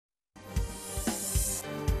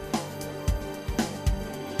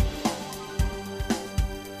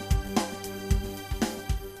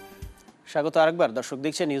স্বাগত আরেকবার দর্শক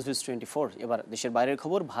দেখছেন নিউজ 24। এবার দেশের বাইরের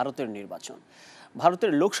খবর। ভারতের নির্বাচন।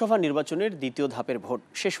 ভারতের লোকসভা নির্বাচনের দ্বিতীয় ধাপের ভোট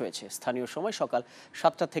শেষ হয়েছে। স্থানীয় সময় সকাল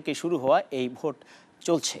 7টা থেকে শুরু হওয়া এই ভোট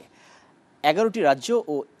চলছে। 11টি রাজ্য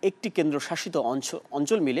ও একটি কেন্দ্রশাসিত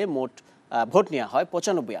অঞ্চল মিলে মোট ভোট নেওয়া হয়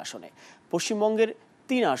 95 আসনে। পশ্চিমবঙ্গের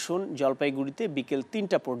 3 আসন জলপাইগুড়িতে বিকেল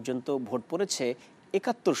 3টা পর্যন্ত ভোট পড়েছে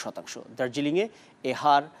 71%। দার্জিলিংয়ে এ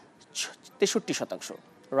হার 63%,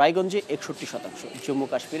 রায়গঞ্জে 61%, জম্মু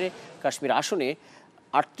কাশ্মীর আসনে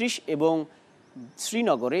 38 এবং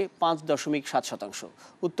শ্রীনগরে 5.7%।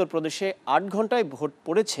 উত্তরপ্রদেশে 8 ঘন্টায় ভোট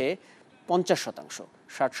পড়েছে 50%,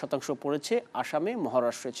 60% পড়েছে আসামে,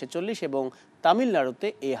 মহারাষ্ট্রে 46 এবং তামিলনাড়ুতে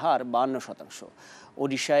এ হার 52%।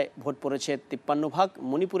 ওড়িশায় ভোট পড়েছে 53%,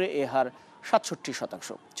 মণিপুরে এ হার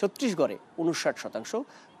 67%, ছত্তিশগড়ে 59%,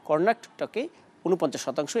 কর্ণাটকে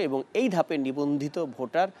 49% এবং এই ধাপে নিবন্ধিত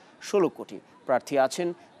ভোটার 16 কোটি। প্রার্থী আছেন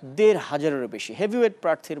 1,500-এরও বেশি। হেভিওয়েট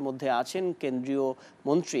প্রার্থীর মধ্যে আছেন কেন্দ্রীয়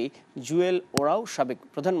মন্ত্রী জুয়েল ওরাও, সাবেক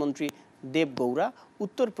প্রধানমন্ত্রী দেব গৌড়া,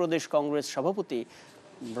 উত্তরপ্রদেশ কংগ্রেস সভাপতি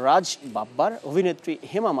রাজ বাব্বার, অভিনেত্রী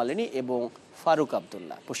হেমা মালিনী এবং ফারুক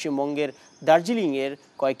আবদুল্লাহ। পশ্চিমবঙ্গের দার্জিলিংয়ের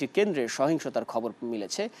কয়েকটি কেন্দ্রে সহিংসতার খবর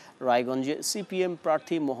মিলেছে। রায়গঞ্জে সিপিএম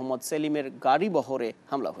প্রার্থী মোহাম্মদ সেলিমের গাড়ি বহরে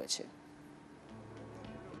হামলা হয়েছে।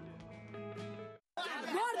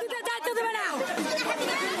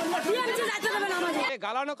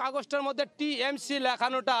 গালানো কাগজটার মধ্যে টিএমসি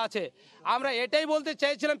লেখানোটা আছে। আমরা এটাই বলতে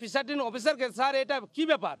চাইছিলাম প্রিসাইডিং অফিসারকে, স্যার এটা কি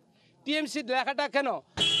ব্যাপার, টিএমসি লেখাটা কেন?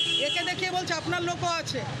 একে দেখিয়ে বলছে আপনার লোকও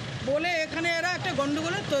আছে বলে এখানে এরা একটা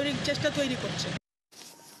গন্ডগোলের চেষ্টা তৈরি করছে।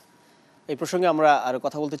 এই প্রসঙ্গে আমরা আরো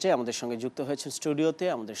কথা বলতে চাই। আমাদের সঙ্গে যুক্ত হয়েছেন স্টুডিওতে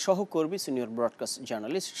আমাদের সহকর্মী senior broadcast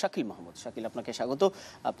journalist Shakil Mahmud. Shakil, আপনাকে স্বাগত।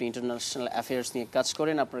 আপনি ইন্টারন্যাশনাল অ্যাফেয়ার্স নিয়ে কাজ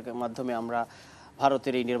করেন। আপনার মাধ্যমে আমরা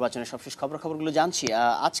ভারতের এই নির্বাচনের সবশেষ খবরগুলো জানছি।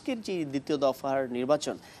 আজকের যে দ্বিতীয় দফার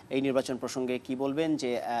নির্বাচন, এই নির্বাচন প্রসঙ্গে কি বলবেন? যে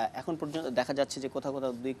এখন পর্যন্ত দেখা যাচ্ছে যে কোথাও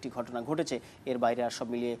কোথাও দু একটি ঘটনা ঘটেছে, এর বাইরে আর সব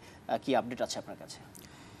মিলিয়ে কি আপডেট আছে আপনার কাছে?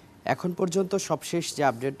 এখন পর্যন্ত সবশেষ যে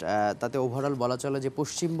আপডেট, তাতে ওভারঅল বলা চলে যে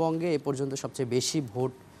পশ্চিমবঙ্গে এ পর্যন্ত সবচেয়ে বেশি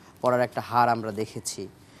ভোট পড়ার একটা হার আমরা দেখেছি।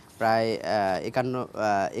 প্রায়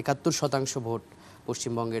 71% ভোট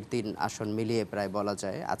পশ্চিমবঙ্গের 3 আসন মিলিয়ে প্রায় বলা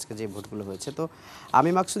যায় আজকে যে ভোটগুলো হয়েছে। তো আমি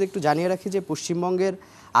মাকসুদ একটু জানিয়ে রাখি যে পশ্চিমবঙ্গের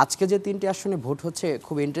আজকে যে 3টি আসনে ভোট হচ্ছে,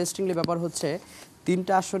 খুব ইন্টারেস্টিংলি ব্যাপার হচ্ছে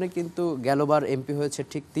 3টা আসনে কিন্তু গেলবার এমপি হয়েছে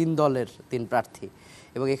ঠিক 3 দলের 3 প্রার্থী,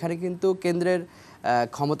 এবং এখানে কিন্তু কেন্দ্রের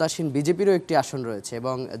ক্ষমতাসীন বিজেপিরও একটি আসন রয়েছে।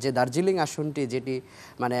 এবং যে দার্জিলিং আসনটি, যেটি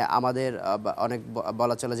মানে আমাদের অনেক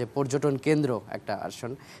বলা চলে যে পর্যটন কেন্দ্র একটা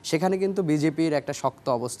আসন, সেখানে কিন্তু বিজেপির একটা শক্ত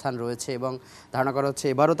অবস্থান রয়েছে এবং ধারণা করা হচ্ছে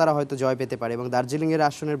এবারও তারা হয়তো জয় পেতে পারে। এবং দার্জিলিংয়ের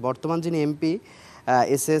আসনের বর্তমান যিনি এমপি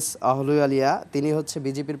এস আহলুওয়ালিয়া, তিনি হচ্ছে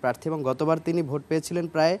বিজেপির প্রার্থী এবং গতবার তিনি ভোট পেয়েছিলেন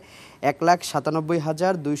প্রায়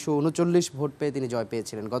 1,97,239 ভোট পেয়ে তিনি জয়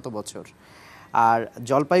পেয়েছিলেন গত বছর। আর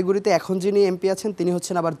জলপাইগুড়িতে এখন যিনি এমপি আছেন তিনি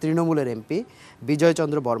হচ্ছেন আবার তৃণমূলের এমপি বিজয়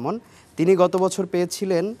চন্দ্র বর্মন। তিনি গত বছর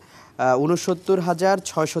পেয়েছিলেন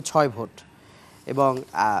 69,606 ভোট। এবং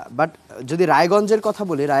বাট যদি রায়গঞ্জের কথা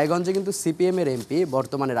বলি, রায়গঞ্জে কিন্তু সিপিএমের এমপি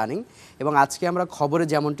বর্তমানে রানিং, এবং আজকে আমরা খবরে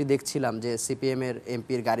যেমনটি দেখছিলাম যে সিপিএমের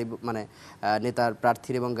এমপির গাড়ি মানে নেতার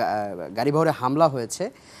প্রার্থীর এবং গাড়ি বহরে হামলা হয়েছে।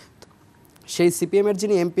 সেই সিপিএমের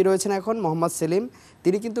যিনি এমপি রয়েছেন এখন মোহাম্মদ সেলিম,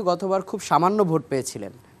 তিনি কিন্তু গতবার খুব সামান্য ভোট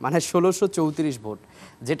পেয়েছিলেন, মানে 1634 ভোট,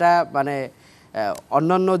 যেটা মানে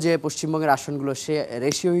অন্যান্য যে পশ্চিমবঙ্গের আসনগুলো সে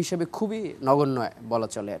রেশিও হিসেবে খুবই নগণ্য বলা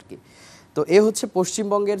চলে আর কি। তো এ হচ্ছে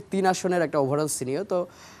পশ্চিমবঙ্গের 3 আসনের একটা ওভারঅল সিনিয়র। তো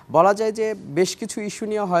বলা যায় যে বেশ কিছু ইস্যু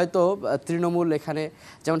নিয়ে হয়তো তৃণমূল এখানে,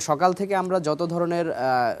 যেমন সকাল থেকে আমরা যত ধরনের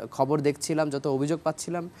খবর দেখছিলাম, যত অভিযোগ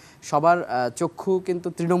পাচ্ছিলাম, সবার চক্ষু কিন্তু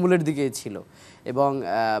তৃণমূলের দিকেই ছিল। এবং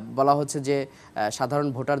বলা হচ্ছে যে সাধারণ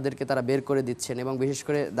ভোটারদেরকে তারা বের করে দিচ্ছেন, এবং বিশেষ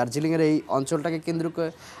করে দার্জিলিংয়ের এই অঞ্চলটাকে কেন্দ্র করে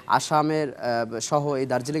আসামের সহ এই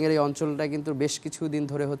দার্জিলিংয়ের এই অঞ্চলটা কিন্তু বেশ কিছু দিন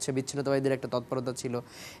ধরে হচ্ছে বিচ্ছিন্নতাবাদীদের একটা তৎপরতা ছিল,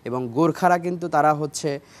 এবং গোর্খারা কিন্তু তারা হচ্ছে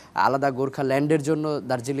আলাদা গোর্খা ল্যান্ডের জন্য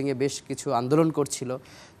দার্জিলিংয়ে বেশ কিছু আন্দোলন করছিল।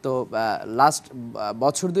 তো লাস্ট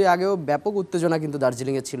বছর 2 আগেও ব্যাপক উত্তেজনা কিন্তু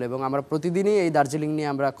দার্জিলিংয়ে ছিল, এবং আমরা প্রতিদিনই এই দার্জিলিং নিয়ে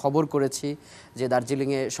আমরা খবর করেছি যে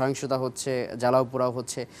দার্জিলিংয়ে সহিংসতা হচ্ছে, জ্বালাও পোড়াও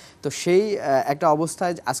হচ্ছে। তো সেই একটা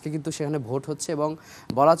অবস্থায় আজকে কিন্তু সেখানে ভোট হচ্ছে, এবং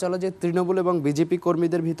বলা চলে যে তৃণমূল এবং বিজেপি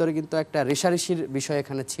কর্মীদের ভিতরে কিন্তু একটা রেষারেষির বিষয়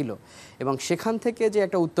এখানে ছিল, এবং সেখান থেকে যে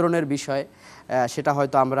একটা উত্তরণের বিষয়, সেটা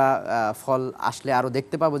হয়তো আমরা ফল আসলে আরও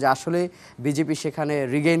দেখতে পাবো যে আসলে বিজেপি সেখানে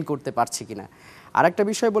রিগেইন করতে পারছে কিনা। আরেকটা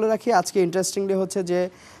বিষয় বলে রাখি, আজকে ইন্টারেস্টিংলি হচ্ছে যে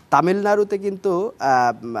তামিলনাড়ুতে কিন্তু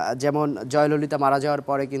যেমন জয়ললিতা মারা যাওয়ার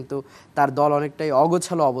পরে কিন্তু তার দল অনেকটাই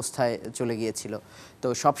অগোছালো অবস্থায় চলে গিয়েছিল। তো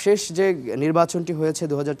সবশেষ যে নির্বাচনটি হয়েছে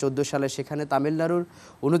 2014 সালে, সেখানে তামিলনাড়ুর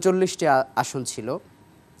 39টি আসন ছিল,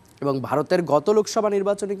 এবং ভারতের গত লোকসভা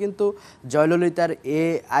নির্বাচনে কিন্তু জয়ললিতার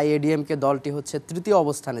AIADMK দলটি হচ্ছে তৃতীয়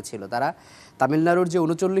অবস্থানে ছিল। তারা তামিলনাড়ুর যে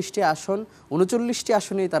 39টি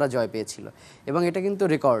আসনেই তারা জয় পেয়েছিল এবং এটা কিন্তু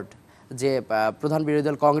রেকর্ড যে প্রধান বিরোধী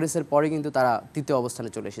দল কংগ্রেসের পরে কিন্তু তারা তৃতীয় অবস্থানে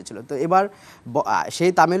চলে এসেছিল। তো এবার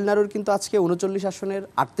সেই তামিলনাড়ুর কিন্তু আজকে 39 আসনের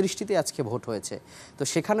 38টিতে আজকে ভোট হয়েছে। তো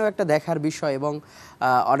সেখানেও একটা দেখার বিষয় এবং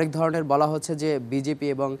অনেক ধরনের বলা হচ্ছে যে বিজেপি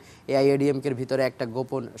এবং AIADMKের ভিতরে একটা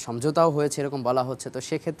গোপন সমঝোতাও হয়েছে এরকম বলা হচ্ছে। তো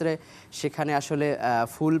সেক্ষেত্রে সেখানে আসলে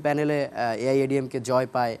ফুল প্যানেলে AIADMK জয়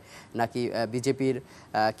পায় নাকি বিজেপির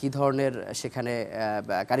কী ধরনের সেখানে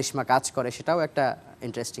কারিশমা কাজ করে সেটাও একটা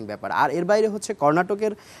ইন্টারেস্টিং ব্যাপার। আর এর বাইরে হচ্ছে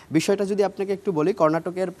কর্ণাটকের বিষয়টা যদি আপনাকে একটু বলি,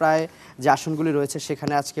 কর্ণাটকের প্রায় যে আসনগুলি রয়েছে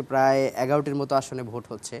সেখানে আজকে প্রায় 11টির মতো আসনে ভোট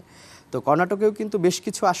হচ্ছে। তো কর্ণাটকেও কিন্তু বেশ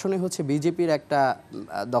কিছু আসনে হচ্ছে বিজেপির একটা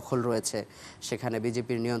দখল রয়েছে, সেখানে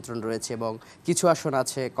বিজেপির নিয়ন্ত্রণ রয়েছে এবং কিছু আসন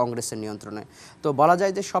আছে কংগ্রেসের নিয়ন্ত্রণে। তো বলা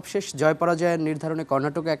যায় যে সবশেষ জয় পরাজয়ের নির্ধারণে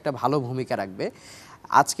কর্ণাটকে একটা ভালো ভূমিকা রাখবে।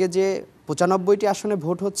 আজকে যে 95টি আসনে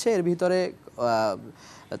ভোট হচ্ছে এর ভিতরে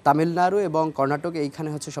তামিলনাড়ু এবং কর্ণাটক এইখানে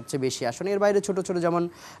হচ্ছে সবচেয়ে বেশি আসন। এর বাইরে ছোট ছোট যেমন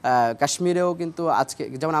কাশ্মীরেও কিন্তু আজকে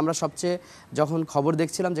যেমন আমরা সবচেয়ে যখন খবর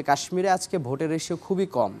দেখছিলাম যে কাশ্মীরে আজকে ভোটের রেশিও খুবই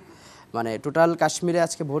কম, মানে টোটাল কাশ্মীরে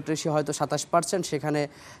আজকে ভোট রেশিও হয়তো 27%, সেখানে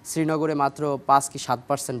শ্রীনগরে মাত্র 5 কি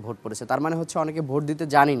 7% ভোট পড়েছে। তার মানে হচ্ছে অনেকে ভোট দিতে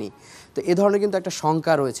জানেনি। তো এ ধরনের কিন্তু একটা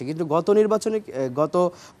শঙ্কা রয়েছে। কিন্তু গত নির্বাচনে গত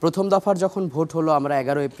প্রথম দফার যখন ভোট হলো আমরা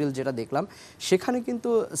 11 এপ্রিল যেটা দেখলাম, সেখানে কিন্তু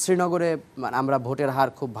শ্রীনগরে আমরা ভোটের হার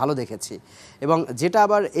খুব ভালো দেখেছি এবং যেটা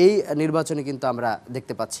আবার এই নির্বাচনে কিন্তু আমরা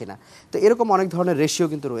দেখতে পাচ্ছি না। তো এরকম অনেক ধরনের রেশিও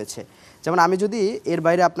কিন্তু রয়েছে। যেমন আমি যদি এর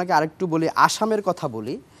বাইরে আপনাকে আরেকটু বলি, আসামের কথা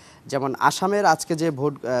বলি, যেমন আসামের আজকে যে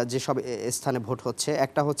ভোট যেসব স্থানে ভোট হচ্ছে,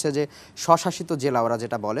 একটা হচ্ছে যে স্বশাসিত জেলা ওরা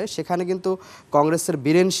যেটা বলে, সেখানে কিন্তু কংগ্রেসের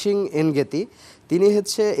বীরেন সিং এনগেতি, তিনি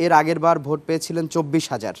হচ্ছে এর আগের বার ভোট পেয়েছিলেন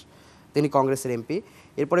 24,000, তিনি কংগ্রেসের এমপি।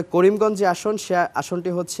 এরপরে করিমগঞ্জ যে আসন, সে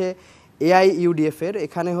আসনটি হচ্ছে AIUDF-এর,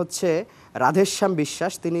 এখানে হচ্ছে রাধেশ্যাম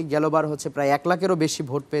বিশ্বাস, তিনি গেলবার হচ্ছে প্রায় 1 লাখেরও বেশি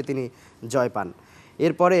ভোট পেয়ে তিনি জয় পান।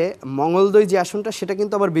 এরপরে মঙ্গলদৈ যে আসনটা সেটা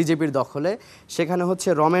কিন্তু আবার বিজেপির দখলে, সেখানে হচ্ছে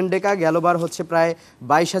রমেন ডেকা গেলবার হচ্ছে প্রায়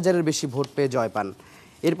 22,000-এর বেশি ভোট পেয়ে জয় পান।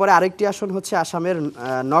 এরপরে আরেকটি আসন হচ্ছে আসামের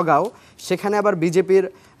নগাঁও, সেখানে আবার বিজেপির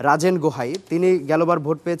রাজেন গোহাই, তিনি গেলবার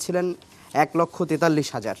ভোট পেয়েছিলেন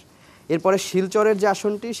 1,43,000। এরপরে শিলচরের যে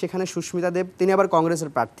আসনটি সেখানে সুস্মিতা দেব, তিনি আবার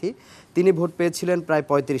কংগ্রেসের প্রার্থী, তিনি ভোট পেয়েছিলেন প্রায়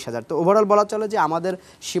 35,000। তো ওভারঅল বলা চলে যে আমাদের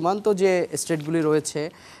সীমান্ত যে স্টেটগুলি রয়েছে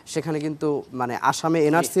সেখানে কিন্তু মানে আসামে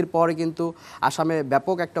NRCর পরে কিন্তু আসামে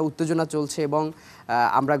ব্যাপক একটা উত্তেজনা চলছে এবং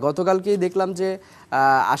আমরা গতকালকেই দেখলাম যে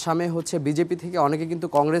আসামে হচ্ছে বিজেপি থেকে অনেকে কিন্তু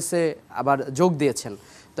কংগ্রেসে আবার যোগ দিয়েছেন।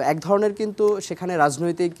 তো এক ধরনের কিন্তু সেখানে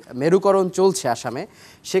রাজনৈতিক মেরুকরণ চলছে আসামে।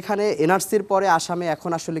 সেখানে NRCর পরে আসামে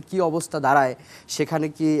এখন আসলে কি অবস্থা দাঁড়ায়, সেখানে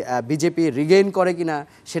কি বিজেপি রিগেইন করে কিনা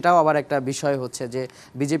সেটাও আবার একটা বিষয় হচ্ছে যে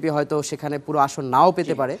বিজেপি হয়তো সেখানে পুরো আসন নাও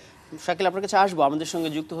পেতে পারে। শাকিল, আপনার কাছে আসবো। আমাদের সঙ্গে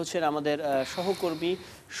যুক্ত হচ্ছেন আমাদের সহকর্মী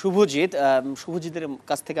শুভজিৎ। শুভজিতের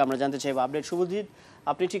কাছ থেকে আমরা জানতে চাইব আপডেট। শুভজিৎ,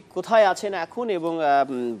 আপনি ঠিক কোথায় আছেন এখন এবং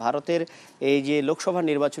ভারতের এই যে লোকসভা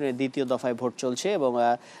নির্বাচনের দ্বিতীয় দফায় ভোট চলছে এবং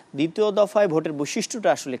দ্বিতীয় দফায় ভোটের বৈশিষ্ট্যটা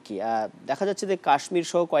আসলে কি? দেখা যাচ্ছে যে কাশ্মীর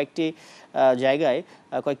সহ কয়েকটি জায়গায়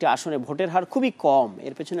কয়েকটি আসনে ভোটের হার খুবই কম,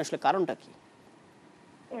 এর পেছনে আসলে কারণটা কি?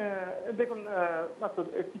 দেখুন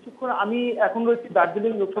কিছুক্ষণ আমি এখন রয়েছি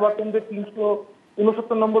দার্জিলিং লোকসভা কেন্দ্রের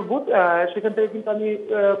 369 নম্বর বুথ, সেখান থেকে কিন্তু আমি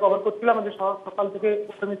কভার করছিলাম। আমাদের সকাল থেকে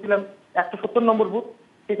প্রথমে ছিলাম 170 নম্বর বুথ,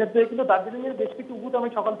 সেখান থেকে কিন্তু দার্জিলিং এর বেশ কিছু বুথ আমি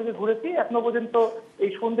সকাল থেকে ঘুরেছি। এখনো পর্যন্ত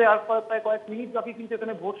এই সন্ধ্যে আর প্রায় কয়েক মিনিট বাকি কিন্তু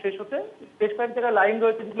এখানে ভোট শেষ হতে। বেশ কয়েক জায়গায় লাইন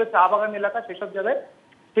রয়েছে যেগুলো চা বাগান এলাকা, সেই সব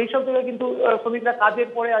জায়গায় কিন্তু শ্রমিকরা কাজের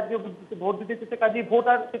পরে আজকে ভোট দিতে এসেছে, কাজেই ভোট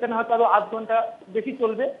আর সেখানে হয়তো আরো 8 ঘন্টা বেশি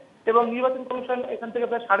চলবে এবং নির্বাচন কমিশন এখান থেকে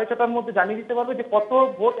প্রায় 6:30টার মধ্যে জানিয়ে দিতে পারবে যে কত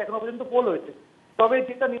ভোট এখনো পর্যন্ত পোল হয়েছে। তবে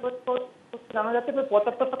যেটা নির্বাচন জানা যাচ্ছে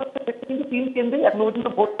 75% ক্ষেত্রে কিন্তু 3 কেন্দ্রেই এখনো পর্যন্ত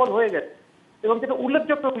ভোট ফল হয়ে গেছে এবং যেটা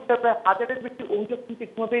উল্লেখযোগ্য বিষয়, প্রায় 1000-এর বেশি অভিযোগ কিন্তু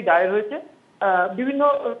ইতিমধ্যেই দায়ের হয়েছে বিভিন্ন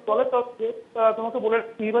দলের তরফে। তোমাকে বলে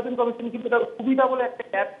নির্বাচন কমিশন কিন্তু এটা সুবিধা বলে একটা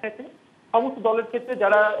অ্যাপ আছে সমস্ত দলের ক্ষেত্রে,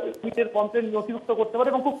 যারা নিজের কমপ্লেন নথিভুক্ত করতে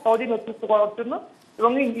পারে এবং খুব সহজেই নথিভুক্ত করার জন্য।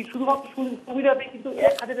 এবং এই শুধুমাত্র সুবিধাতেই কিন্তু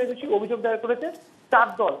 1000-এর বেশি অভিযোগ দায়ের করেছে 4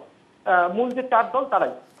 দল, মূল যে 4 দল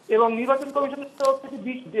তারাই। এবং নির্বাচন কমিশনের তরফ থেকে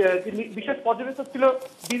বিশেষ পর্যবেক্ষক ছিল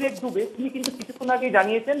বিবেক দুবে, তিনি কিন্তু কিছুক্ষণ আগেই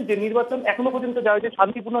জানিয়েছেন যে নির্বাচন এখনো পর্যন্ত যা হয়েছে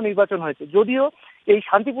শান্তিপূর্ণ নির্বাচন হয়েছে। যদিও এই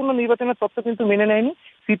শান্তিপূর্ণ নির্বাচনের তথ্য কিন্তু মেনে নেয়নি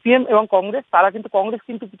সিপিএম এবং কংগ্রেস, তারা কিন্তু কংগ্রেস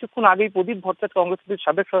কিন্তু কিছুক্ষণ আগেই প্রদীপ ভট্টাচার্য, কংগ্রেসের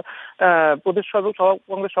সাবেক প্রদেশ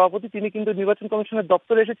কংগ্রেস সভাপতি, তিনি কিন্তু নির্বাচন কমিশনের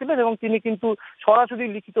দপ্তরে এসেছিলেন এবং তিনি কিন্তু সরাসরি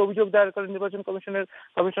লিখিত অভিযোগ দায়ের করেন নির্বাচন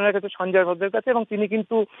কমিশনের কাছে, সঞ্জয় ভদ্রের কাছে, এবং তিনি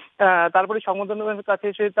কিন্তু তারপরে সংবাদদাতাদের কাছে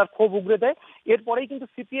এসে তার ক্ষোভ উগরে দেয়। এরপরেই কিন্তু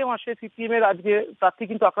সিপিএম আসে। সিপিএম এর আজকে প্রার্থী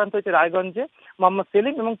কিন্তু আক্রান্ত হয়েছে রায়গঞ্জে, মোহাম্মদ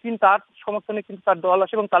সেলিম, এবং তিনি তার সমর্থনে কিন্তু তার দল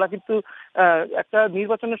আসে এবং তারা কিন্তু একটা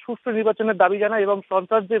সুষ্ঠু নির্বাচনের দাবি জানায় এবং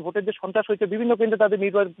ভোটের যে সন্ত্রাস হয়েছে বিভিন্ন কেন্দ্রে তাদের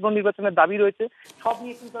নির্বাচনের দাবি রয়েছে, সব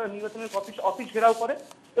নিয়ে কিন্তু তারা নির্বাচনের অফিস ঘেরাও করে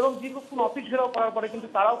এবং দীর্ঘক্ষণ অফিস ঘেরাও করার পরে কিন্তু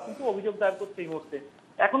তারাও কিন্তু অভিযোগ দায়ের করছে এই মুহূর্তে।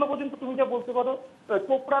 এখনো পর্যন্ত তুমি যা বলতে পারো,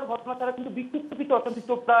 চোপড়ার ঘটনা ছাড়া কিন্তু বিক্ষিপ্ত কিছু অশান্তি,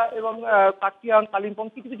 চোপড়া এবং কাটিয়াং, কালিম্পং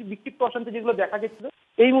কিছু কিছু বিক্ষিপ্ত অশান্তি যেগুলো দেখা গেছিল,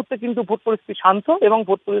 এই মুহূর্তে কিন্তু ভোট পরিস্থিতি শান্ত এবং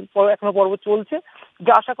ভোট এখনো পর্ব চলছে,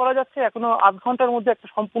 যা আশা করা যাচ্ছে এখনো আধ ঘন্টার মধ্যে একটা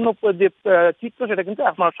সম্পূর্ণ যে চিত্র সেটা কিন্তু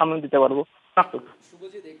আপনার সামনে দিতে পারবো।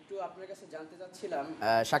 শুভজিৎ, একটু আপনার কাছে জানতে চাচ্ছিলাম,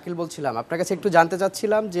 শাকিল বলছিলাম, আপনার কাছে একটু জানতে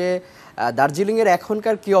চাচ্ছিলাম যে দার্জিলিং এর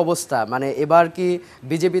এখনকার কি অবস্থা, মানে এবার কি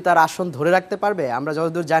বিজেপি তার আসন ধরে রাখতে পারবে? আমরা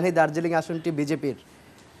যতদূর জানি দার্জিলিং আসনটি বিজেপির।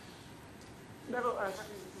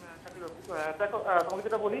 দেখো তোমাকে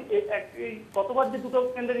যেটা বলি, এই গতবার যে দুটো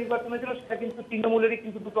কেন্দ্রে নির্বাচন হয়েছিল সেটা কিন্তু তৃণমূলেরই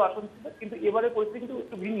কিন্তু দুটো আসন ছিল, কিন্তু এবারে পরিস্থিতি কিন্তু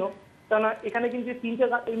একটু ভিন্ন। কেননা এখানে কিন্তু যে তিনটে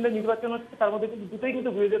কেন্দ্রে নির্বাচন হচ্ছে তার মধ্যে কিন্তু দুটোই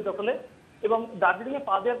কিন্তু বিরোধীদের দখলে, এবং দার্জিলিং এ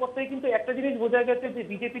পা দেওয়ার পর থেকে কিন্তু একটা জিনিস বোঝা গেছে যে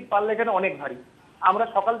বিজেপির পাল্লা এখানে অনেক ভারী। আমরা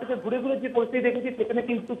সকাল থেকে ঘুরে ঘুরে যে পরিস্থিতি দেখেছি সেখানে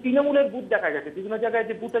কিন্তু তৃণমূলের বুথ দেখা গেছে, বিভিন্ন জায়গায়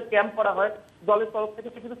যে বুথে ক্যাম্প করা হয় দলের তরফ থেকে,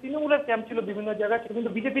 সে কিন্তু তৃণমূলের ক্যাম্প ছিল বিভিন্ন জায়গায়, সেটা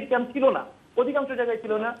কিন্তু বিজেপির ক্যাম্প ছিল না, অধিকাংশ জায়গায়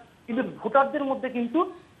ছিল না। কিন্তু ভোটারদের মধ্যে কিন্তু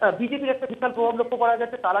বিজেপির একটা বিশাল প্রভাব লক্ষ্য করা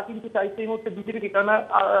গেছে, তারা কিন্তু চাইছে এই মুহূর্তে বিজেপিকে। কেননা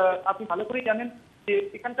আপনি ভালো করেই জানেন যে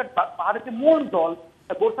এখানকার পাহাড়ের যে মূল দল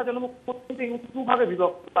গোর্খা জনমুক্তি কিন্তু এই মুহূর্তে দুভাগে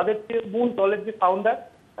বিভক্ত। তাদের যে মূল দলের যে ফাউন্ডার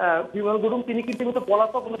বিমল গুরুং, তিনি কিন্তু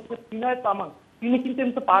পলাতক, সিনয় তামাং, তিনি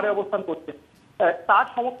কিন্তু পাহাড়ে অবস্থান করছেন। তার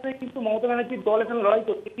সমর্থনে কিন্তু মমতা ব্যানার্জির দল এখানে লড়াই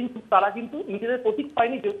করছে, কিন্তু তারা কিন্তু নিজেদের প্রতীক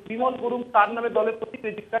পায়নি। যে বিমল গুরুং তার নামে দলের প্রতীক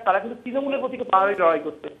রেজিস্টার, তারা কিন্তু তৃণমূলের প্রতীকে পাহাড়ে লড়াই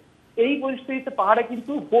করছে। এই পরিস্থিতিতে পাহাড়ে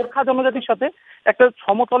কিন্তু গোর্খা জনজাতির সাথে একটা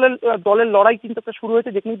সমতলের দলের লড়াই কিন্তু একটা শুরু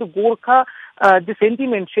হয়েছে, যেখানে কিন্তু গোর্খা যে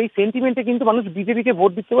সেন্টিমেন্ট, সেই সেন্টিমেন্টে কিন্তু মানুষ বিজেপিকে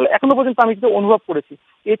ভোট দিচ্ছে বলে এখনো পর্যন্ত আমি কিন্তু অনুভব করেছি।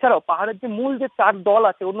 এছাড়াও পাহাড়ের যে মূল যে চার দল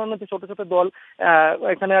আছে, অন্যান্য যে ছোট ছোট দল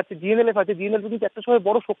এখানে আছে, জিএনএলএফ আছে, জিএনএলএফ কিন্তু একটা সময়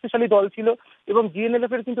বড় শক্তিশালী দল ছিল এবং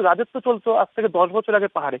জিএনএলএফ এর কিন্তু রাজত্ব চলতো আজ থেকে 10 বছর আগে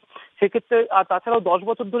পাহাড়ে। সেক্ষেত্রে তাছাড়াও 10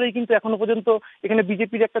 বছর ধরেই কিন্তু এখনো পর্যন্ত এখানে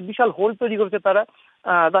বিজেপির একটা বিশাল হোল্ড তৈরি করেছে তারা।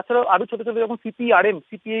 তাছাড়াও আরো ছোট ছোট যেমন সিপিআরএম,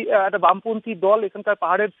 একটা বামপন্থী দল এখানকার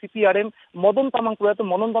পাহাড়ের, সিপিআরএম, মদন তামাং, প্রয়াত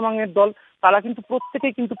মদন তামাং এর দল, তারা কিন্তু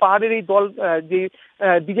প্রত্যেকেই কিন্তু পাহাড়ের এই দল যে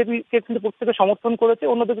বিজেপিকে কিন্তু প্রত্যেকে সমর্থন করেছে।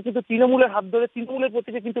 অন্যদিকে কিন্তু তৃণমূলের হাত ধরে তৃণমূলের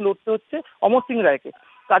প্রতীকে কিন্তু লড়তে হচ্ছে অমর সিং রায়কে।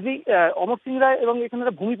 কাজেই অমর সিং রায় এবং এখানে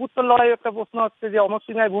একটা ভূমিপুত্র লড়াই একটা প্রশ্ন হচ্ছে যে অমর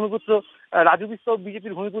সিং রায় ভূমিপুত্র, রাজু বিশ্বাস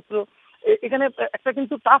বিজেপির ভূমিপুত্র। এখানে একটা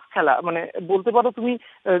কিন্তু টাফ খেলা, মানে বলতে পারো তুমি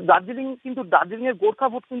দার্জিলিং এর গোর্খা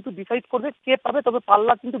ভোট কিন্তু ডিসাইড করবে কে পাবে, তবে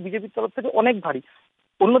পাল্লা কিন্তু বিজেপির তরফ থেকে অনেক ভারী।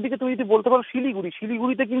 অন্যদিকে তুমি যদি বলতে পারো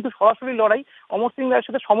শিলিগুড়িতে কিন্তু সরাসরি লড়াই অমর সিং রায়ের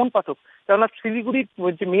সাথে সমন পাঠক। কেননা শিলিগুড়ির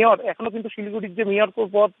যে মেয়র, এখনো কিন্তু শিলিগুড়ির যে মেয়র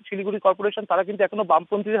পদ, শিলিগুড়ি কর্পোরেশন, তারা কিন্তু এখনো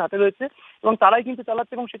বামপন্থীদের হাতে রয়েছে এবং তারাই কিন্তু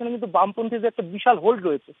চালাচ্ছে এবং সেখানে কিন্তু বামপন্থীদের একটা বিশাল হোল্ড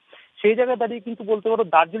রয়েছে। সেই জায়গায় দাঁড়িয়ে কিন্তু বলতে পারো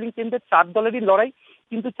দার্জিলিং কেন্দ্রের 4 দলেরই লড়াই,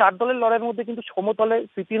 কিন্তু 4 দলের লড়াইয়ের মধ্যে কিন্তু সমতলে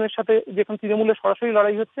সিপিএম এর সাথে যেখানে তৃণমূলের সরাসরি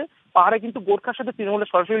লড়াই হচ্ছে, পাহাড়ে কিন্তু গোর্খার সাথে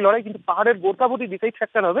তৃণমূলের সরাসরি লড়াই, কিন্তু পাহাড়ের গোর্খা ভোটই ডিসাইড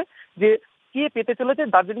ফ্যাক্টর হবে যে কে পেতে চলেছে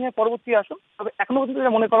দার্জিলিং এর পরবর্তী আসন। তবে এখনো পর্যন্ত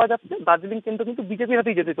মনে করা যাচ্ছে দার্জিলিং কেন্দ্র কিন্তু বিজেপির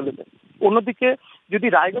হাতেই যেতে চলেছে। অন্যদিকে যদি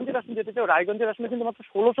রায়গঞ্জের আসন যেতে চাও, রায়গঞ্জের আসনে কিন্তু মাত্র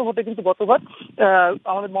 1600 ভোটে কিন্তু গতবার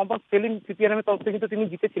আমাদের মোহাম্মদ সেলিম সিপিআইএম এর তরফ থেকে কিন্তু তিনি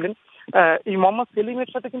জিতেছিলেন। এই মোহাম্মদ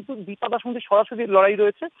সেলিমের সাথে কিন্তু বিপাদ আসনে সরাসরি লড়াই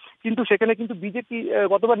রয়েছে, কিন্তু সেখানে কিন্তু বিজেপি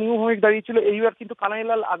গতবার নিউ ভূমিক দাঁড়িয়েছিল, এইবার কিন্তু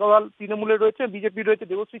কানাইলাল আগরওয়াল তৃণমূলের রয়েছে, বিজেপি রয়েছে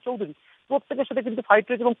দেবশ্রী চৌধুরী, প্রত্যেকের সাথে কিন্তু ফাইট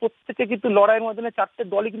রয়েছে এবং প্রত্যেকে কিন্তু লড়াইয়ের মধ্যে 4টে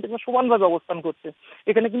দলই কিন্তু সমানভাবে অবস্থান করছে।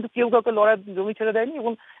 এখানে কিন্তু কেউ কাউকে লড়াই জমি ছেড়ে দেয়নি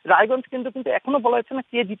এবং রায়গঞ্জ কিন্তু এখনো বলা যাচ্ছে না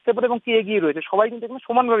কে জিততে পারে এবং কে এগিয়ে রয়েছে, সবাই কিন্তু এখানে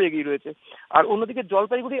সমানভাবে এগিয়ে রয়েছে। আর অন্যদিকে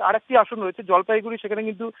জলপাইগুড়ি আরেকটি আসন রয়েছে, জলপাইগুড়ি সেখানে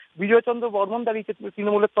কিন্তু বিজয়চন্দ্র বর্মন দাঁড়িয়েছে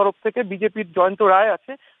তৃণমূলের তরফ থেকে, বিজেপির জয়ন্ত রায়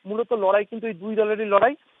আছে। মূলত লড়াই কিন্তু এই দুই দলেরই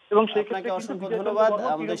লড়াই এবং আপনাকে অসংখ্য ধন্যবাদ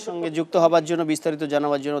আমাদের সঙ্গে যুক্ত হবার জন্য, বিস্তারিত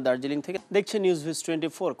জানাবার জন্য দার্জিলিং থেকে। দেখছেন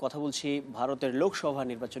নিউজ24। কথা বলছি ভারতের লোকসভা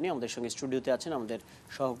নির্বাচনে। আমাদের সঙ্গে স্টুডিওতে আছেন আমাদের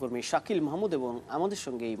সহকর্মী শাকিল মাহমুদ এবং আমাদের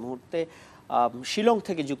সঙ্গে এই মুহূর্তে শিলং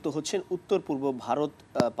থেকে যুক্ত হচ্ছেন উত্তর পূর্ব ভারত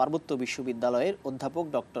পার্বত্য বিশ্ববিদ্যালয়ের অধ্যাপক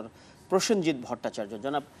ডক্টর প্রসেনজিৎ ভট্টাচার্য।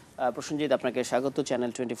 জনাব প্রসেনজিৎ, আপনাকে স্বাগত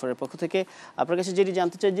চ্যানেল 24 এর পক্ষ থেকে। আপনার কাছে যেটি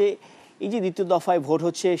জানতে চাই যে এই যে দ্বিতীয় দফায় ভোট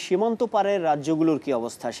হচ্ছে, সীমান্ত পারের রাজ্যগুলোর কি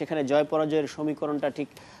অবস্থা, সেখানে জয় পরাজয়ের সমীকরণটা ঠিক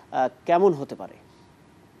কেমন হতে পারে?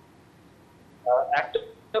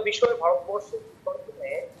 একটা বিষয় ভারতবর্ষের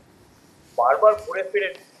বারবার ঘুরে ফিরে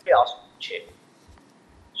আসছে,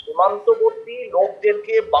 সীমান্তবর্তী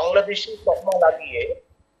লোকদেরকে বাংলাদেশি তকমা লাগিয়ে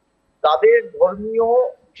তাদের ধর্মীয়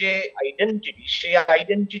যে আইডেন্টিটি, সেই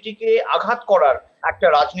আইডেন্টিটিকে আঘাত করার একটা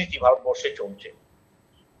রাজনীতি ভারতবর্ষে চলছে।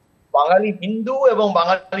 বাঙালি হিন্দু এবং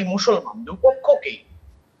বাঙালি মুসলমান দুপক্ষকেই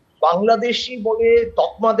বাংলাদেশি বলে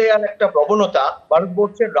তকমা দেওয়ার একটা প্রবণতা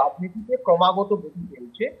ভারতবর্ষের রাজনীতিতে ক্রমাগত বৃদ্ধি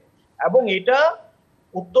পেয়েছে, এবং এটা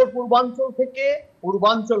উত্তর পূর্বাঞ্চল থেকে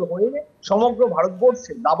পূর্বাঞ্চল হয়ে সমগ্র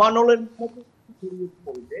ভারতবর্ষে দাবানলের মতো ছড়িয়ে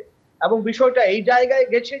পড়েছে। এবং বিষয়টা এই জায়গায়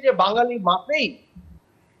গেছে যে বাঙালি মাত্রেই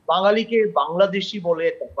বাঙালিকে বাংলাদেশি বলে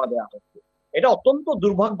তকমা দেওয়া হচ্ছে। এটা অত্যন্ত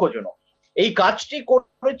দুর্ভাগ্যজনক। এই কাজটি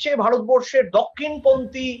করেছে ভারতবর্ষের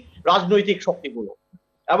দক্ষিণপন্থী রাজনৈতিক শক্তিগুলো,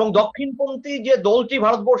 এবং দক্ষিণপন্থী যে দলটি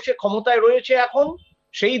ভারতবর্ষে ক্ষমতায় রয়েছে এখন,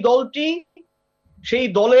 সেই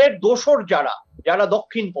দলের দোসর যারা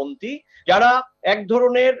দক্ষিণপন্থী, যারা এক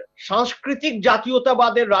ধরনের সাংস্কৃতিক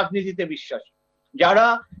জাতীয়তাবাদের রাজনীতিতে বিশ্বাসী, যারা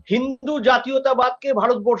হিন্দু জাতীয়তাবাদকে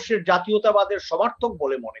ভারতবর্ষের জাতীয়তাবাদের সমর্থক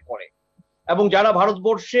বলে মনে করে, এবং যারা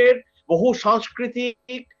ভারতবর্ষের বহু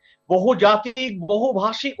সাংস্কৃতিক, বহু জাতিক, বহু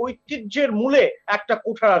ভাষিক ঐতিহ্যের মূলে একটা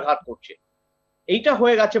কুঠারাঘাত করছে। এইটা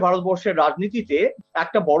হয়ে গেছে ভারতবর্ষের রাজনীতিতে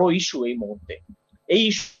একটা বড় ইস্যু এই মুহূর্তে। এই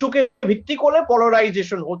ইস্যুকে ভিত্তি করে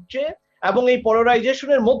পলারাইজেশন হচ্ছে, এবং এই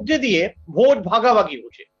পলারাইজেশনের মধ্যে দিয়ে ভোট ভাগাভাগি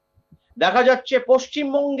হচ্ছে। দেখা যাচ্ছে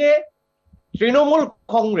পশ্চিমবঙ্গে তৃণমূল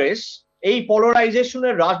কংগ্রেস এই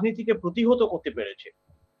পলারাইজেশনের রাজনীতিকে প্রতিহত করতে পেরেছে।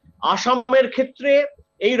 আসামের ক্ষেত্রে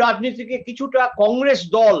এই রাজনীতিকে কিছুটা কংগ্রেস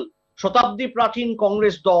দল, শতাব্দী প্রাচীন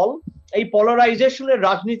কংগ্রেস দল এই পলারাইজেশনের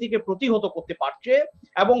রাজনীতিকে প্রতিহত করতে পারছে,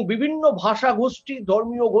 এবং বিভিন্ন ভাষা গোষ্ঠী,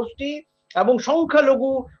 ধর্মীয় গোষ্ঠী এবং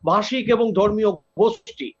সংখ্যালঘু ভাষিক এবং ধর্মীয়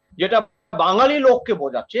গোষ্ঠী, যেটা বাঙালি লোককে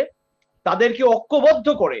বোঝাচ্ছে, তাদেরকে ঐক্যবদ্ধ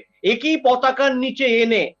করে একই পতাকার নিচে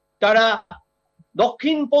এনে তারা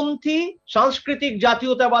দক্ষিণপন্থী সাংস্কৃতিক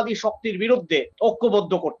জাতীয়তাবাদী শক্তির বিরুদ্ধে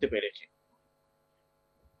ঐক্যবদ্ধ করতে পেরেছে।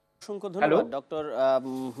 অসংখ্য ধন্যবাদ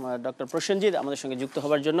ডক্টর প্রসেনজিৎ আমাদের সঙ্গে যুক্ত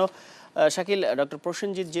হবার জন্য। শাকিল, ডক্টর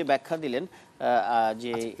প্রসেনজিৎ যে ব্যাখ্যা দিলেন,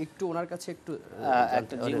 যে একটু ওনার কাছে একটু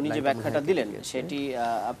উনি যে ব্যাখ্যাটা দিলেন সেটি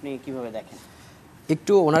আপনি কিভাবে দেখেন?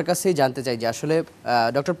 একটু ওনার কাছেই জানতে চাই যে আসলে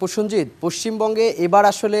ডক্টর প্রসেনজিৎ, পশ্চিমবঙ্গে এবার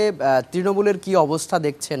আসলে তৃণমূলের কি অবস্থা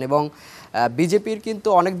দেখছেন, এবং বিজেপির কিন্তু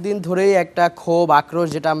অনেক দিন ধরেই একটা ক্ষোভ, আক্রোশ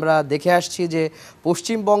যেটা আমরা দেখে আসছি যে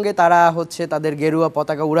পশ্চিমবঙ্গে তারা হচ্ছে তাদের গেরুয়া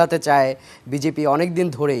পতাকা উড়াতে চায় বিজেপি অনেক দিন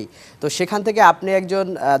ধরেই। তো সেখান থেকে আপনি একজন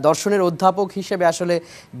দর্শনের অধ্যাপক হিসেবে আসলে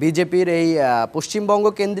বিজেপির এই পশ্চিমবঙ্গ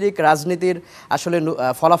কেন্দ্রিক রাজনীতির আসলে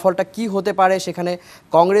ফলাফলটা কি হতে পারে, সেখানে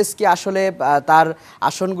কংগ্রেস কি আসলে তার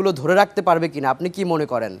আসনগুলো ধরে রাখতে পারবে কিনা, আপনি কি মনে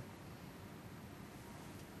করেন?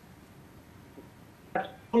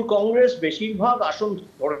 কংগ্রেস বেশিরভাগ আসন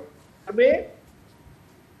ধরে রাখবে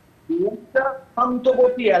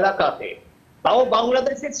সীমান্তবর্তী এলাকাতে, তাও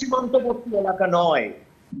বাংলাদেশের সীমান্তবর্তী এলাকা নয়,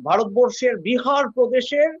 ভারতবর্ষের বিহার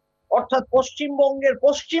প্রদেশের অর্থাৎ পশ্চিমবঙ্গের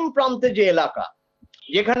পশ্চিম প্রান্তে যে এলাকা,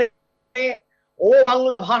 যেখানে ও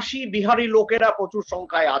বাংলাভাষী বিহারি লোকেরা প্রচুর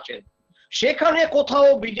সংখ্যায় আছেন, সেখানে কোথাও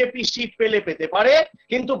বিজেপি সিট পেতে পারে,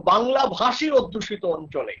 কিন্তু বাংলা ভাষী অধ্যুষিত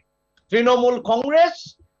অঞ্চলে তৃণমূল কংগ্রেস,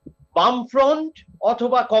 বামফ্রন্ট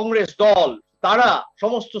অথবা কংগ্রেস দল তারা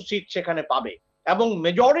সমস্ত সিট সেখানে পাবে, এবং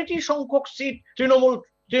মেজরিটি সংখ্যক সিট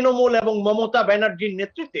তৃণমূল এবং মমতা ব্যানার্জির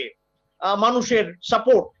নেতৃত্বে মানুষের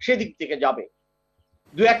সাপোর্ট সেদিক থেকে যাবে।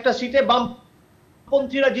 দু একটা সিটে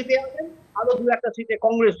বামপন্থীরা জিতে আসেন, আরো দু একটা সিটে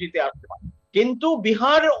কংগ্রেস জিতে আসতে পারে, কিন্তু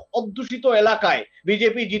বিহার অধ্যুষিত এলাকায়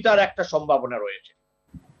বিজেপি জিতার একটা সম্ভাবনা রয়েছে।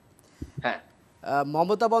 হ্যাঁ,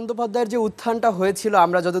 মমতা বন্দ্যোপাধ্যায়ের যে উত্থানটা হয়েছিল,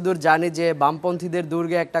 আমরা যতদূর জানি যে বামপন্থীদের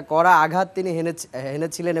দুর্গে একটা কড়া আঘাত তিনি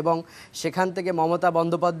হেনেছিলেন, এবং সেখান থেকে মমতা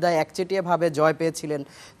বন্দ্যোপাধ্যায় একচেটিয়াভাবে জয় পেয়েছিলেন।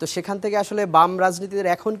 তো সেখান থেকে আসলে বাম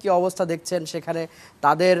রাজনীতির এখন কি অবস্থা দেখছেন, সেখানে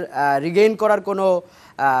তাদের রিগেইন করার কোনো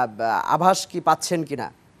আভাস কি পাচ্ছেন কিনা?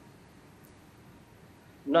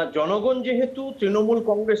 না, জনগণ যেহেতু তৃণমূল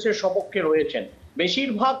কংগ্রেসের সপক্ষে রয়েছেন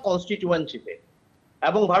বেশিরভাগ কনস্টিটিউয়েন্সিতে,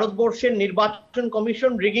 এবং ভারতবর্ষের নির্বাচন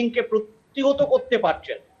কমিশন রিগিংকে প্রতিহত করতে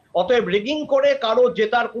পারছেন, অতএব রিগিং করে কারো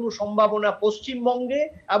জেতার কোনো সম্ভাবনা পশ্চিমবঙ্গে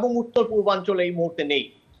এবং উত্তর পূর্বাঞ্চলে এই মুহূর্তে নেই।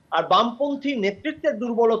 আর বামপন্থী নেতৃত্বের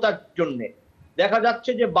দুর্বলতার জন্য দেখা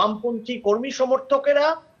যাচ্ছে যে বামপন্থী কর্মী সমর্থকেরা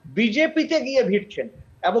বিজেপিতে গিয়ে ভিড়ছেন,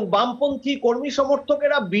 এবং বামপন্থী কর্মী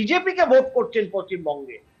সমর্থকেরা বিজেপিকে ভোট করছেন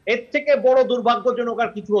পশ্চিমবঙ্গে। এর থেকে বড় দুর্ভাগ্যজনক আর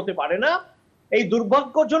কিছু হতে পারে না। এই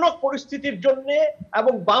দুর্ভাগ্যজনক পরিস্থিতির জন্য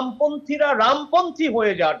এবং বামপন্থীরা রামপন্থী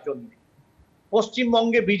হয়ে যাওয়ার জন্য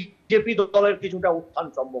পশ্চিমবঙ্গে বিজেপি দলের কিছুটা উত্থান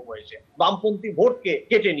সম্ভব হয়েছে, বামপন্থী ভোটকে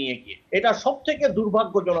কেটে নিয়ে গিয়ে। এটা সব থেকে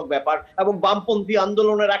দুর্ভাগ্যজনক ব্যাপার, এবং বামপন্থী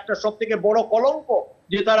আন্দোলনের একটা সব থেকে বড় কলঙ্ক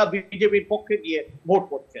যে তারা বিজেপির পক্ষে গিয়ে ভোট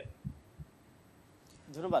করছেন।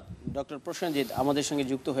 ধন্যবাদ ডক্টর প্রসেনজিৎ আমাদের সঙ্গে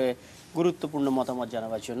যুক্ত হয়ে গুরুত্বপূর্ণ মতামত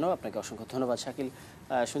জানাবার জন্য। আপনাকে অসংখ্য ধন্যবাদ। শাকিল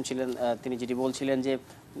শুনছিলেন, তিনি যেটি বলছিলেন যে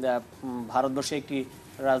ভারতবর্ষে একটি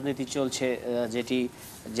রাজনীতি চলছে যেটি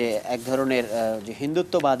যে এক ধরনের যে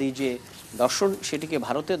হিন্দুত্ববাদী যে দর্শন, সেটিকে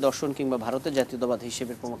ভারতের দর্শন কিংবা ভারতের জাতীয়তাবাদ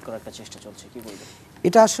হিসেবে প্রমোট করার একটা চেষ্টা চলছে। কি বলবেন?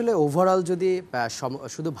 এটা আসলে ওভারঅল যদি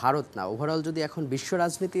শুধু ভারত না, ওভারঅল যদি এখন বিশ্ব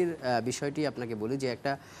রাজনীতির বিষয়টি আপনাকে বলি, যে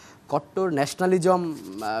একটা কট্টর ন্যাশনালিজম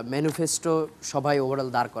ম্যানিফেস্টো সবাই ওভারঅল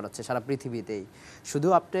দাঁড় করাচ্ছে সারা পৃথিবীতেই। শুধু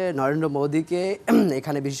আপনি নরেন্দ্র মোদীকে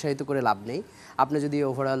এখানে বিশেষায়িত করে লাভ নেই। আপনি যদি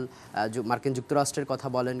ওভারঅল মার্কিন যুক্তরাষ্ট্রের কথা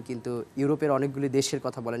বলেন, কিন্তু ইউরোপের অনেকগুলি দেশের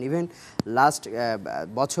কথা বলেন, ইভেন লাস্ট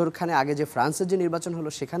বছরখানে আগে যে ফ্রান্সের যে নির্বাচন হলো,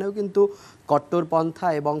 সেখানেও কিন্তু কট্টরপন্থা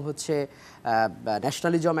এবং হচ্ছে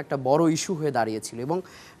ন্যাশনালিজম একটা বড় ইস্যু হয়ে দাঁড়িয়েছিল। এবং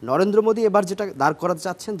নরেন্দ্র মোদী এবার যেটা দাঁড় করাতে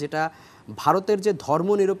চাচ্ছেন, যেটা ভারতের যে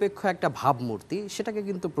ধর্মনিরপেক্ষ একটা ভাবমূর্তি, সেটাকে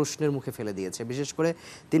কিন্তু প্রশ্নের মুখে ফেলে দিয়েছে। বিশেষ করে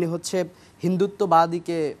তিনি হচ্ছে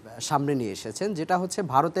হিন্দুত্ববাদীকে সামনে নিয়ে এসেছেন, যেটা হচ্ছে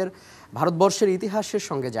ভারতবর্ষের ইতিহাসের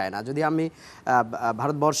সঙ্গে যায় না। যদি আমি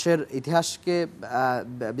ভারতবর্ষের ইতিহাসকে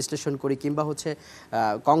বিশ্লেষণ করি, কিংবা হচ্ছে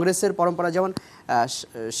কংগ্রেসের পরম্পরা, যেমন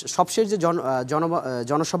সবশেষ যে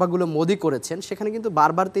জনসভাগুলো মোদী করেছেন, সেখানে কিন্তু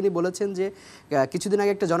বারবার তিনি বলেছেন যে, কিছুদিন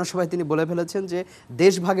আগে একটা জনসভায় তিনি বলে ফেলেছেন যে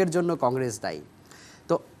দেশভাগের জন্য কংগ্রেস দায়ী।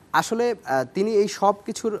 তো আসলে তিনি এই সব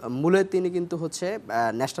কিছুর মূলে তিনি কিন্তু হচ্ছে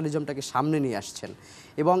ন্যাশনালিজমটাকে সামনে নিয়ে আসছেন।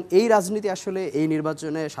 এবং এই রাজনীতি আসলে এই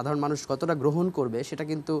নির্বাচনে সাধারণ মানুষ কতটা গ্রহণ করবে, সেটা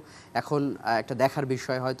কিন্তু এখন একটা দেখার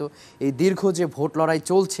বিষয়। হয়তো এই দীর্ঘ যে ভোট লড়াই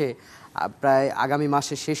চলছে, প্রায় আগামী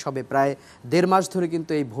মাসে শেষ হবে, প্রায় 1.5 মাস ধরে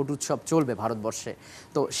কিন্তু এই ভোট উৎসব চলবে ভারতবর্ষে।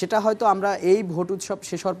 তো সেটা হয়তো আমরা এই ভোট উৎসব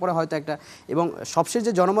শেষ হওয়ার পরে হয়তো একটা, এবং সবশেষ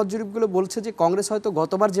যে জনমত জরিপগুলো বলছে যে কংগ্রেস হয়তো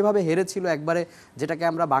গতবার যেভাবে হেরেছিল একবারে, যেটাকে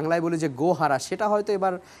আমরা বাংলায় বলি যে গো হারা, সেটা হয়তো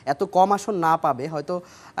এবার এত কম আসন না পাবে, হয়তো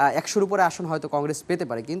 100-র উপরে আসন হয়তো কংগ্রেস পেতে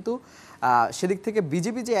পারে। কিন্তু সেদিক থেকে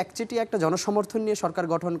বিজেপি যে একচেটিয়া একটা জনসমর্থন নিয়ে সরকার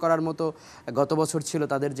গঠন করার মতো গত বছর ছিল,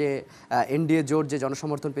 তাদের যে এনডিএ জোট যে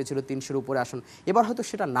জনসমর্থন পেয়েছিল 300-র উপরে আসন, এবার হয়তো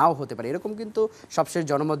সেটা নাও হতে পারে, এরকম কিন্তু সবশেষ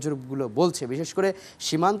জনমত জরিপগুলো বলছে। বিশেষ করে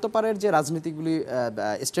সীমান্ত পারের যে রাজনীতিগুলি,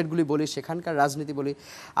 স্টেটগুলি বলি, সেখানকার রাজনীতি বলি,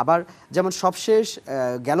 আবার যেমন সবশেষ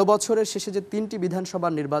গেল বছরের শেষে যে 3টি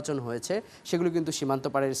বিধানসভার নির্বাচন হয়েছে, সেগুলো কিন্তু সীমান্ত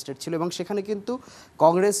পারের স্টেট ছিল, এবং সেখানে কিন্তু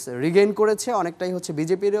কংগ্রেস রিগেইন করেছে অনেকটাই, হচ্ছে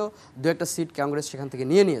বিজেপিরও 2-একটা সিট কংগ্রেস সেখান থেকে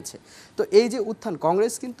নিয়েছে। তো এই যে উত্থান,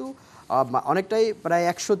 কংগ্রেস কিন্তু অনেকটাই প্রায়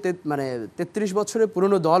 133 বছরের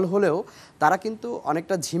পুরনো দল হলেও তারা কিন্তু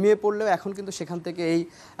অনেকটা ঝিমিয়ে পড়লেও এখন কিন্তু সেখান থেকে এই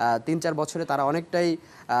 3-4 বছরে তারা অনেকটাই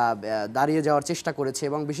দাঁড়িয়ে যাওয়ার চেষ্টা করেছে।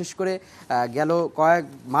 এবং বিশেষ করে গেল কয়েক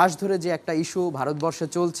মাস ধরে যে একটা ইস্যু ভারতবর্ষে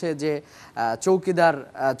চলছে, যে চৌকিদার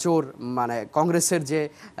চোর, মানে কংগ্রেসের যে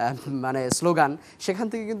স্লোগান, সেখান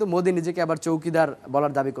থেকে কিন্তু মোদী নিজেকে আবার চৌকিদার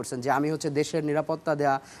বলার দাবি করছেন, যে আমি হচ্ছে দেশের নিরাপত্তা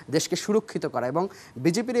দেয়া, দেশকে সুরক্ষিত করা। এবং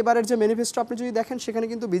বিজেপির এবারের যে ম্যানিফেস্টো আপনি যদি দেখেন, সেখানে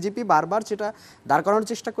কিন্তু বিজেপি বারবার যেটা দাঁড় করানোর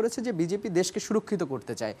চেষ্টা করেছে যে বিজেপি দেশকে সুরক্ষিত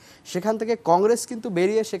করতে চায়। সেখান থেকে কংগ্রেস কিন্তু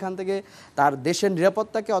বেরিয়ে সেখান থেকে তার দেশের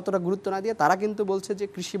নিরাপত্তাকে অতটা গুরুত্ব না দিয়ে তারা কিন্তু বলছে যে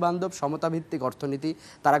কৃষি বান্ধব সমতাভিত্তিক অর্থনীতি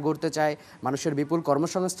তারা গড়তে চায়, মানুষের বিপুল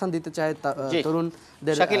কর্মসংস্থান দিতে চায়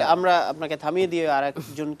তরুণদের। শাকিল, আমরা আপনাকে থামিয়ে দিয়ে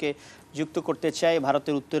আরেকজনকে যুক্ত করতে চাই।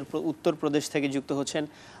 ভারতের উত্তর প্রদেশ থেকে যুক্ত হচ্ছেন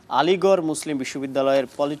আলিগড় মুসলিম বিশ্ববিদ্যালয়ের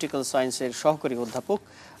পলিটিক্যাল সায়েন্সের সহকারী অধ্যাপক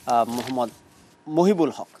মোহাম্মদ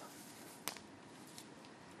মহিবুল হক।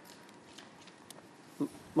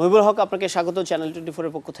 মহিবুল হক, আপনাকে স্বাগত চ্যানেল 24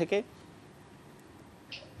 এর পক্ষ থেকে।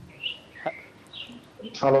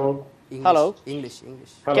 Hello. Hello. English.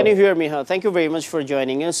 Can you hear me? Thank you very much for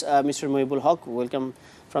joining us, Mr. Mohibul Haque. Welcome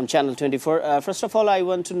from Channel 24. First of all, I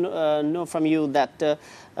want to know from you that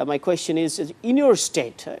my question is, in your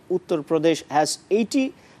state, Uttar Pradesh has 80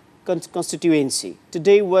 constituency.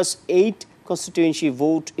 Today was 8 constituency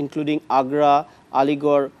vote, including Agra,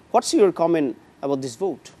 Aligorh. What's your comment about this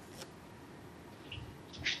vote?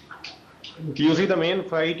 You see, the main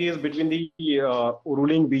fight is between the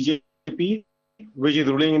ruling BJP, which is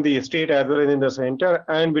ruling in the state as well as in the center,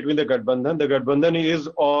 and between the Gadbandhan. The Gadbandhan is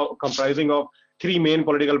comprising of 3 main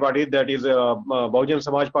political parties, that is Bahujan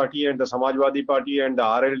Samaj Party and the Samajwadi Party and the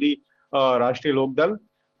RLD, Rashtriya Lok Dal.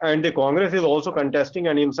 And the Congress is also contesting,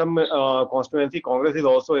 and in some constituency, Congress is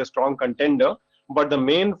also a strong contender. But the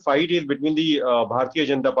main fight is between the Bharatiya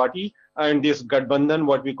Janata Party and this Gadbandhan,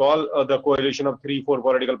 what we call the coalition of 3-4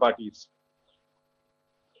 political parties.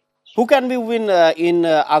 Who can we win in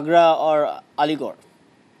Agra or Aligorh?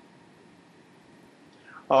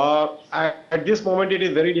 At this moment, it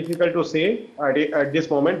is very difficult to say at this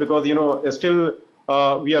moment, because still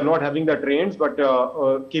we are not having the trends. But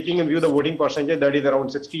keeping in view the voting percentage, that is around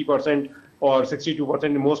 60% or 62%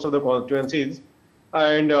 in most of the constituencies,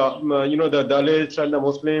 and the Dalits and the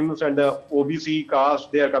Muslims and the OBC caste,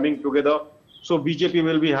 they are coming together So BJP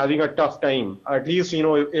will be having a tough time. At least,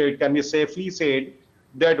 it can be safely said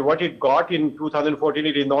that what it got in 2014,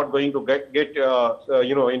 it is not going to get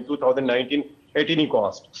in 2019 at any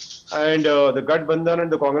cost. And the Gadbandhan and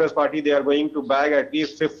the Congress party, they are going to bag at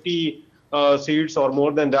least 50 seats or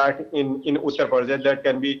more than that in Uttar Pradesh. That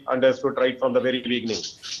can be understood right from the very beginning.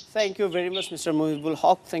 Thank you very much mister Mohibul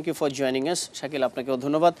Haque, thank you for joining আস। শাকিল, আপনাকেও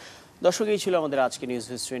ধন্যবাদ। দর্শক, এই ছিল আমাদের আজকে news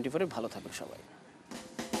ভিস 24। ভালো থাকবেন সবাই।